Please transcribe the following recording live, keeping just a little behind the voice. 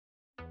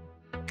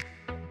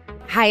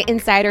Hi,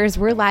 Insiders.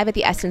 We're live at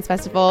the Essence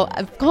Festival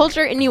of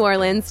Culture in New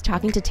Orleans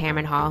talking to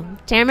Tamron Hall.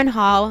 Tamron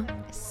Hall,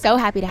 so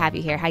happy to have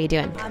you here. How you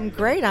doing? I'm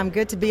great. I'm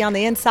good to be on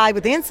the inside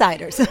with the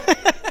Insiders.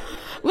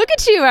 Look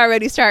at you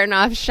already starting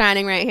off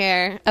shining right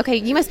here. Okay,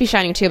 you must be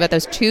shining too about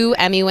those 2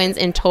 Emmy wins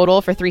in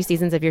total for 3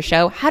 seasons of your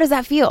show. How does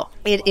that feel?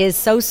 It is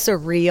so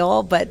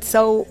surreal, but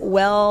so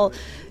well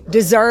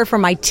deserved for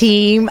my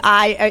team.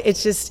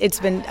 It's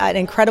been an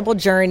incredible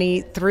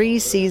journey. 3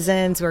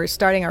 seasons. We're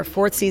starting our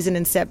 4th season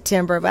in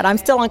September, but I'm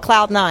still on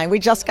cloud 9. We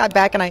just got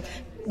back and I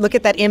look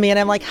at that Emmy and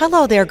I'm like,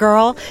 hello there,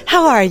 girl.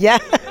 How are you?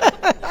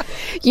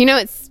 You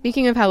know,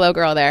 speaking of hello,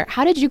 girl there,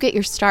 how did you get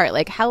your start?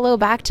 Like, hello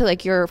back to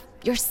like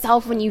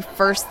yourself when you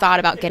first thought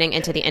about getting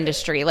into the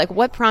industry. Like,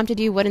 what prompted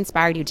you? What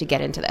inspired you to get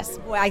into this?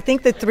 Boy, I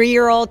think the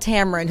 3-year-old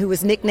Tamron, who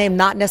was nicknamed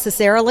Not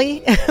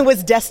Necessarily,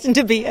 was destined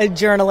to be a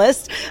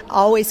journalist,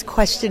 always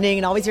questioning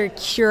and always very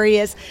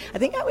curious. I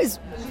think I was,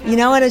 in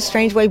a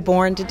strange way,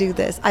 born to do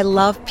this. I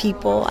love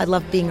people. I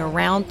love being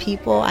around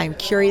people. I'm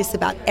curious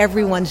about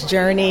everyone's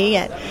journey.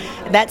 And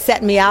that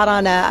set me out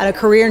on a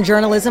career in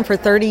journalism for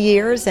 30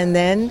 years, and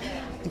then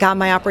got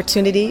my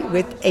opportunity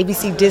with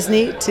ABC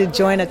Disney to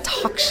join a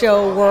talk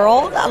show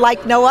world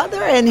like no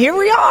other, and here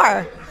we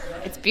are.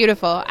 It's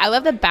beautiful. I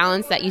love the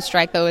balance that you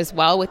strike, though, as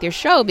well with your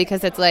show,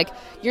 because it's like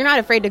you're not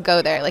afraid to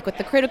go there, like with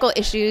the critical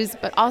issues,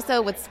 but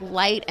also what's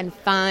light and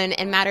fun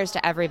and matters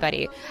to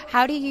everybody.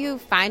 How do you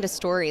find a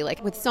story?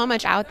 Like, with so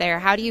much out there,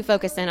 how do you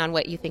focus in on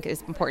what you think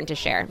is important to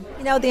share?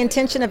 The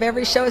intention of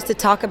every show is to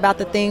talk about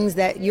the things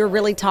that you're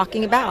really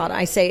talking about.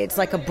 I say it's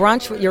like a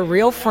brunch with your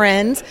real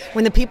friends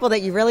when the people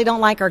that you really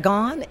don't like are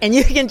gone, and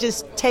you can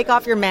just take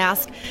off your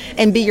mask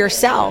and be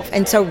yourself.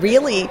 And so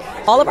really,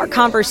 all of our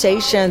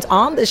conversations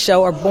on the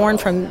show are born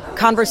from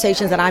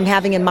conversations that I'm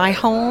having in my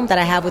home, that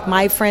I have with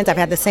my friends. I've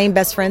had the same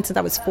best friend since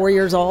I was 4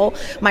 years old.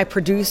 My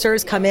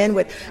producers come in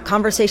with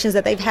conversations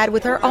that they've had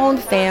with their own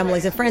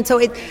families and friends. So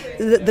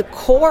the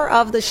core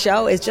of the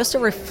show is just a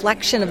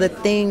reflection of the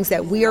things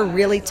that we are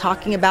really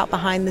talking about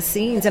behind the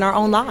scenes in our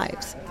own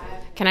lives.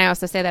 Can I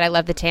also say that I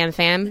love the Tam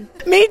fam?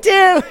 Me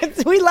too.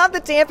 We love the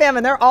Tam fam,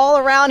 and they're all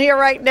around here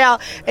right now.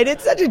 And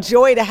it's such a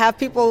joy to have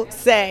people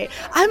say,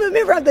 I'm a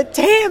member of the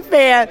Tam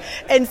fam,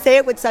 and say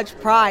it with such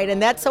pride.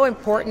 And that's so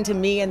important to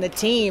me and the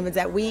team, is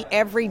that we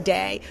every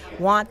day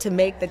want to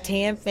make the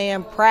Tam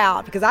fam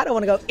proud, because I don't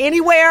want to go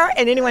anywhere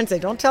and anyone say,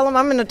 don't tell them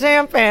I'm in the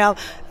Tam fam.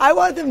 I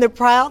want them to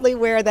proudly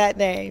wear that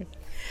name.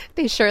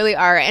 They surely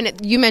are.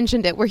 And you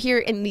mentioned it. We're here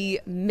in the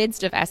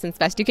midst of Essence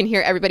Fest. You can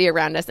hear everybody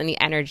around us and the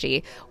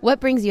energy. What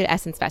brings you to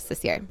Essence Fest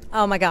this year?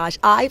 Oh, my gosh.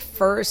 I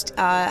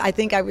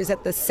think I was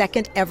at the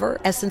 2nd ever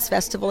Essence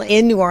Festival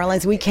in New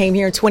Orleans. We came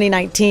here in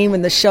 2019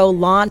 when the show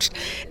launched.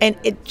 And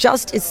it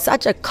just is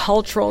such a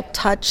cultural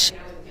touch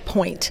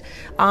point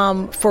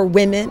for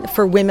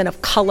women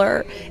of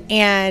color.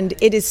 And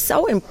it is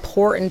so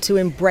important to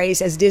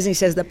embrace, as Disney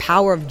says, the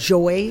power of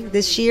joy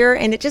this year.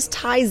 And it just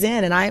ties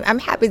in. And I'm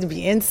happy to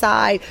be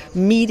inside,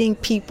 meeting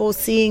people,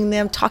 seeing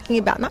them, talking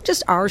about not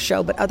just our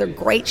show, but other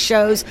great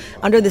shows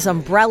under this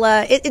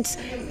umbrella.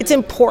 It's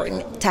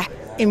important to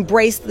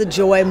embrace the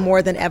joy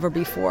more than ever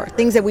before.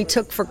 Things that we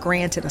took for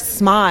granted, a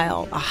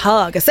smile, a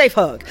hug, a safe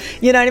hug.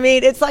 You know what I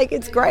mean? It's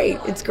great.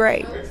 It's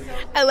great.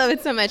 I love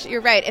it so much. You're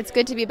right. It's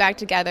good to be back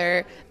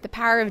together. The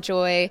power of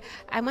joy.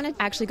 I want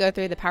to actually go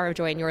through the power of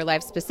joy in your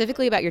life,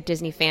 specifically about your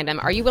Disney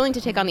fandom. Are you willing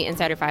to take on the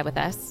Insider 5 with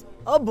us?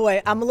 Oh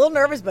boy, I'm a little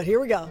nervous, but here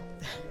we go.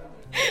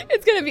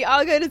 It's going to be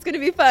all good. It's going to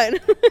be fun.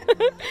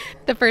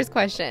 The first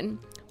question.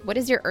 What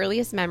is your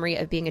earliest memory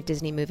of being a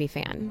Disney movie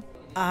fan?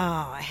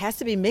 Oh, it has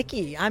to be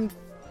Mickey. I'm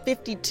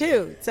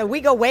 52, so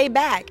we go way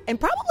back, and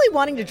probably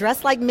wanting to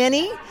dress like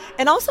Minnie,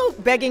 and also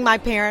begging my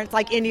parents,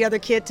 like any other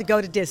kid, to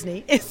go to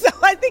Disney. And so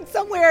I think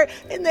somewhere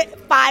in the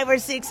 5 or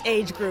 6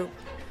 age group.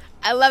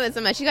 I love it so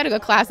much. You got to go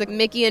classic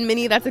Mickey and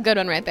Minnie. That's a good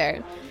one right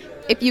there.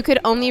 If you could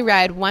only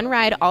ride one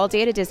ride all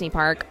day at a Disney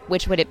park,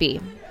 which would it be?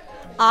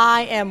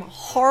 I am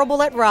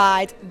horrible at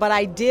rides, but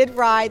I did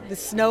ride the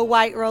Snow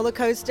White roller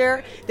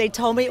coaster. They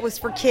told me it was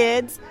for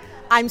kids.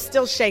 I'm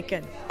still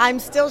shaken. I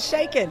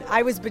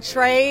was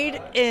betrayed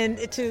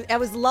I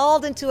was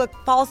lulled into a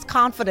false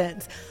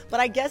confidence. But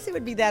I guess it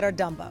would be that or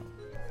Dumbo.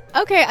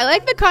 Okay, I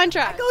like the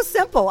contrast. I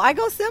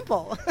go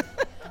simple.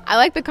 I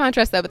like the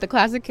contrast, though, with the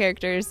classic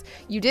characters.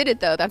 You did it,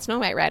 though. That Snow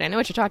White ride. I know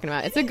what you're talking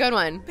about. It's a good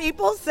one.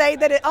 People say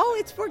that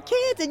it's for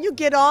kids, and you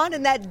get on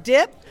in that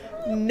dip.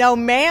 No,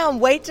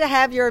 ma'am. Wait to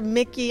have your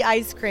Mickey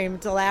ice cream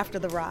until after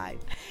the ride.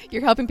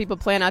 You're helping people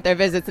plan out their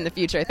visits in the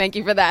future. Thank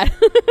you for that.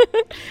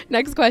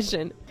 Next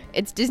question.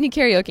 It's Disney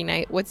karaoke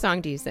night. What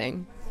song do you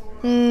sing?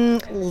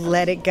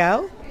 Let It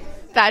Go.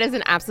 That is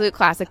an absolute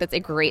classic. That's a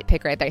great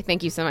pick right there.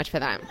 Thank you so much for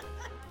that.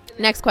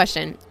 Next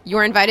question.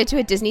 You're invited to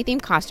a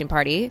Disney-themed costume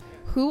party.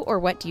 Who or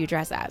what do you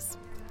dress as?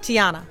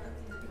 Tiana.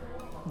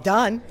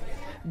 Done.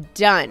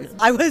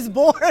 I was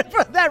born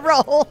for that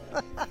role.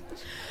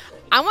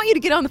 I want you to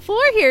get on the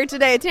floor here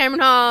today at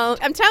Tamron Hall.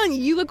 I'm telling you,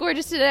 you look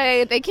gorgeous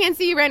today. They can't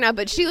see you right now,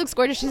 but she looks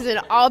gorgeous. She's in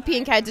all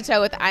pink head to toe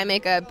with eye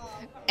makeup.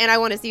 And I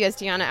want to see you as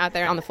Tiana out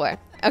there on the floor.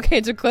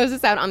 Okay, to close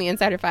us out on the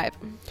Insider 5,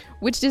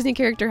 which Disney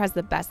character has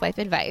the best life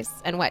advice,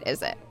 and what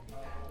is it?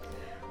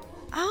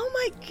 Oh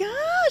my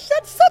gosh,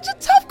 that's such a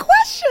tough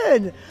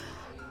question.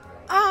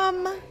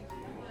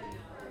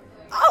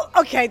 Oh,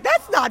 okay,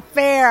 that's not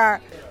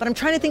fair. But I'm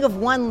trying to think of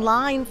one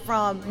line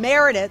from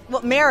Meredith.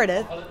 Well,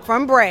 Meredith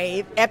from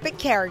Brave, epic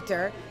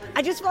character.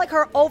 I just feel like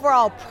her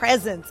overall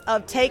presence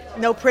of take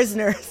no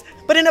prisoners,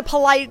 but in a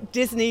polite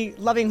Disney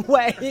loving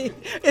way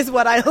is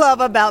what I love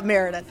about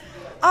Meredith.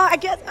 I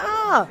guess,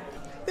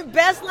 the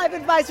best life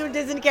advice for a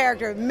Disney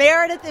character,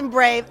 Meredith in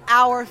Brave,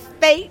 our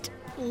fate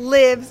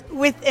lives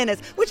within us,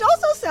 which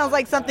also sounds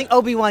like something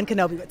Obi-Wan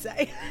Kenobi would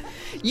say.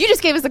 You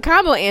just gave us a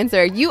combo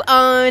answer. You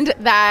owned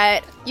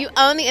that. You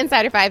own the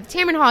Insider 5.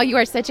 Tamron Hall, you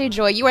are such a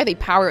joy. You are the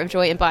power of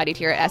joy embodied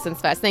here at Essence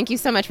Fest. Thank you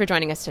so much for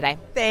joining us today.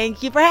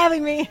 Thank you for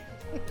having me.